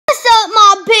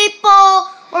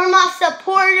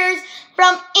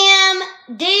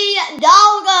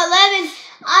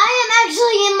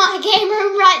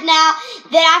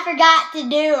got to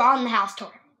do on the house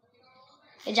tour.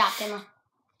 Good job, Finley.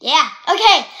 Yeah.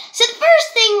 Okay. So the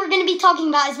first thing we're going to be talking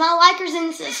about is my likers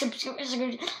and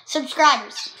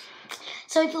subscribers.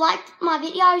 So if you liked my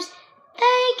videos,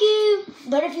 thank you.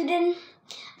 But if you didn't,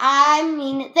 I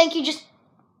mean, thank you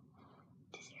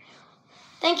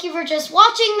for just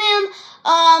watching them.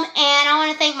 And I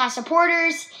want to thank my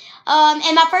supporters.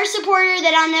 And my first supporter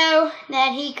that I know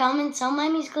that he comments on my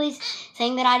musicals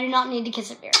saying that I do not need to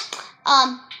kiss a bear.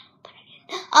 And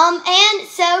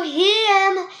so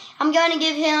I'm going to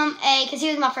give him because he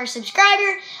was my first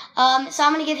subscriber. So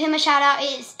I'm going to give him a shout out.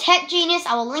 It's Tech Genius.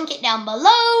 I will link it down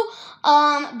below.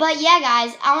 But yeah,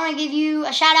 guys, I want to give you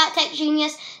a shout out, Tech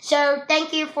Genius. So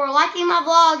thank you for liking my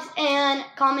vlogs and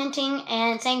commenting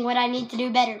and saying what I need to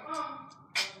do better.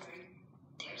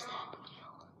 There's that.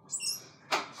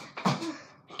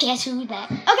 Guess who's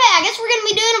back? Okay, I guess we're going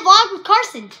to be doing a vlog with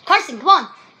Carson. Carson, come on.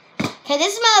 Okay,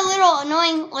 this is my little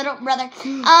annoying little brother.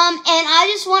 And I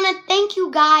just want to thank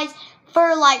you guys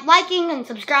for liking and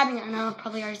subscribing. I know I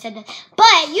probably already said that.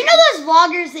 But you know those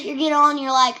vloggers that you get on,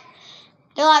 they're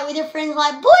like with your friends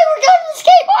like, boy, we're going to the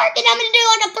skate park and I'm gonna do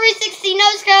like a 360 no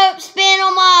scope spin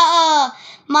on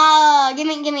my give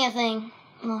me a thing.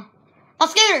 My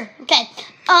scooter. Okay.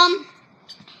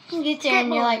 You get there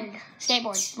and you're like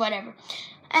skateboard, whatever.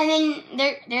 And then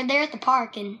they're there at the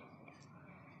park and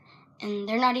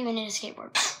they're not even in a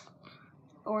skateboard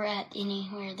or at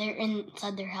anywhere. They're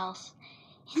inside their house.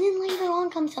 And then later on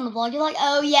comes on the vlog. You're like,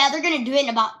 oh yeah, they're going to do it in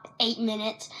about 8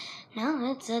 minutes.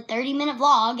 No, it's a 30-minute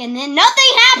vlog and then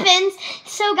nothing happens.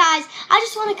 So guys, I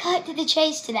just want to cut to the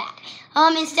chase to that.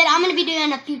 Instead, I'm going to be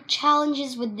doing a few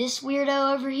challenges with this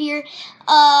weirdo over here.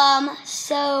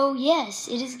 So yes,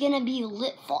 it is going to be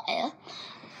lit fire.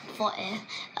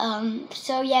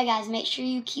 So yeah, guys, make sure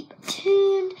you keep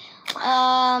tuned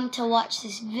to watch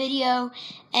this video,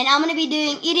 and I'm gonna be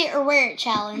doing Eat It or Wear It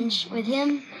challenge with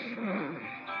him.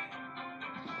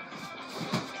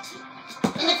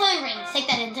 And the phone rings. Take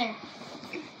that in there.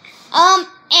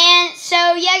 And so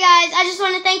yeah, guys, I just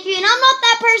want to thank you, and I'm not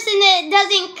that person that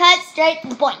doesn't cut straight to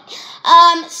the point.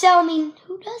 So I mean,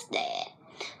 who does that?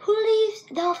 Who leaves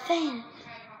the fan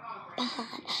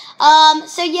behind?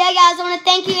 So yeah, guys, I want to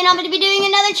thank you, and I'm going to be doing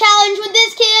another challenge with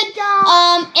this kid.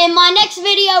 In my next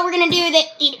video, we're going to do the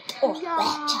Eat It or Wear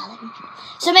It challenge.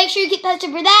 So make sure you keep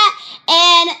posted for that,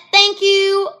 and thank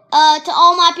you to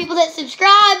all my people that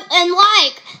subscribe and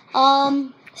like.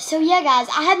 So yeah, guys,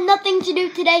 I have nothing to do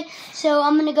today, so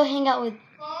I'm going to go hang out with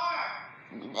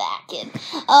that kid.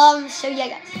 So yeah,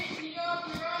 guys,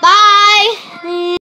 bye.